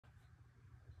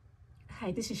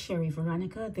Hi, this is Sherry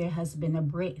Veronica. There has been a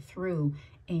breakthrough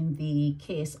in the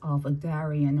case of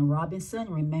Darrian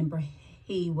Robinson. Remember,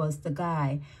 he was the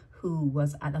guy who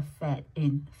was at a fete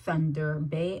in Thunder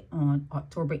Bay on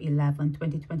October 11,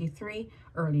 2023,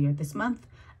 earlier this month.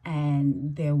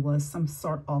 And there was some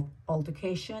sort of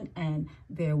altercation, and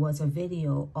there was a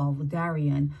video of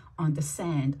Darrian on the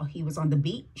sand. He was on the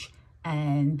beach,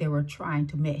 and they were trying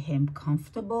to make him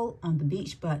comfortable on the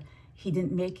beach, but he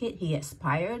didn't make it. He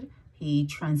expired. He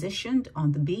transitioned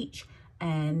on the beach,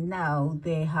 and now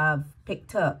they have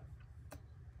picked up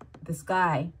this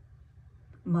guy,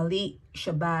 Malik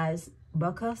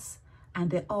Bacchus,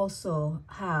 and they also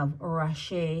have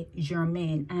Rashay,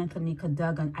 Jermaine, Anthony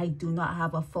Cadogan. I do not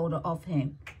have a photo of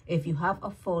him. If you have a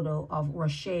photo of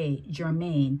Rashay,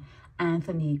 Jermaine,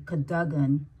 Anthony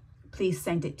Cadogan, please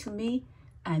send it to me.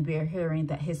 And we're hearing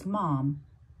that his mom,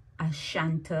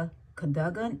 Ashanta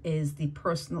Cadogan, is the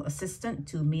personal assistant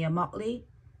to Malik.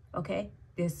 Okay,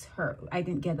 this her. I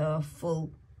didn't get a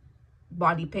full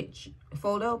body picture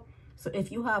photo. So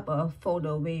if you have a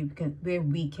photo where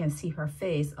we can see her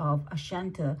face of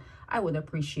Ashanta, I would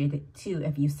appreciate it too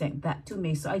if you sent that to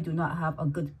me. So I do not have a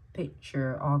good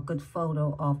picture or good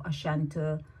photo of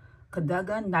Ashanta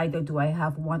Cadogan. Neither do I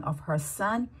have one of her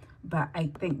son, but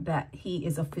I think that he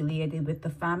is affiliated with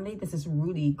the family. This is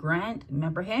Rudy Grant.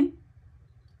 Remember him?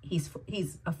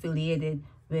 He's affiliated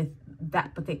with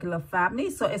that particular family.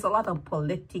 So it's a lot of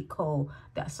political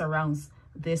that surrounds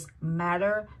this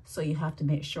matter. So you have to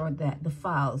make sure that the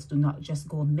files do not just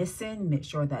go missing. Make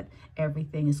sure that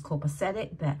everything is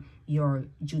copacetic, that your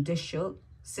judicial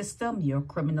system, your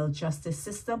criminal justice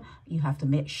system, you have to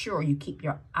make sure you keep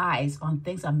your eyes on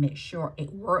things and make sure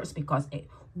it works, because it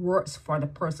works for the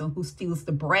person who steals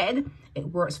the bread. It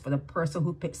works for the person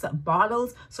who picks up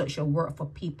bottles. So it should work for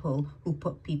people who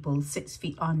put people 6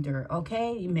 feet under.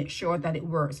 Okay, you make sure that it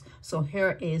works. So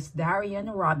here is Darrian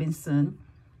Robinson.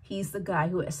 He's the guy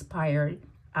who expired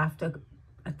after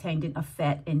attending a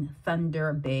fete in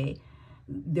Thunder Bay.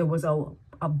 There was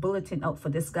a bulletin out for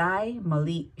this guy,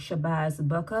 Malik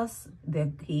Bacchus.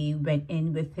 He went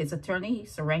in with his attorney. He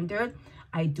surrendered.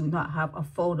 I do not have a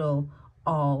photo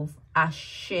of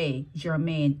Rashay,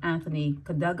 Jermaine, Anthony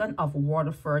Cadogan of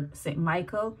Waterford, St.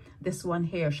 Michael. This one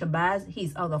here, Shabazz,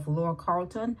 he's out of Lower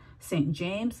Carlton, St.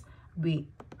 James. We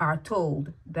are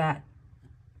told that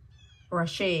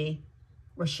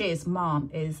Rashay's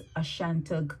mom is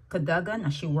Ashanta Cadogan,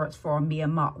 and she works for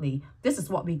Malik. This is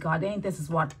what we got in. This is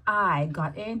what I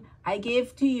got in. I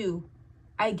give to you.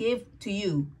 I give to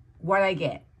you what I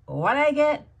get. What I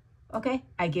get, okay?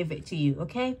 I give it to you,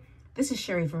 okay? This is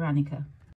Sherry Veronica.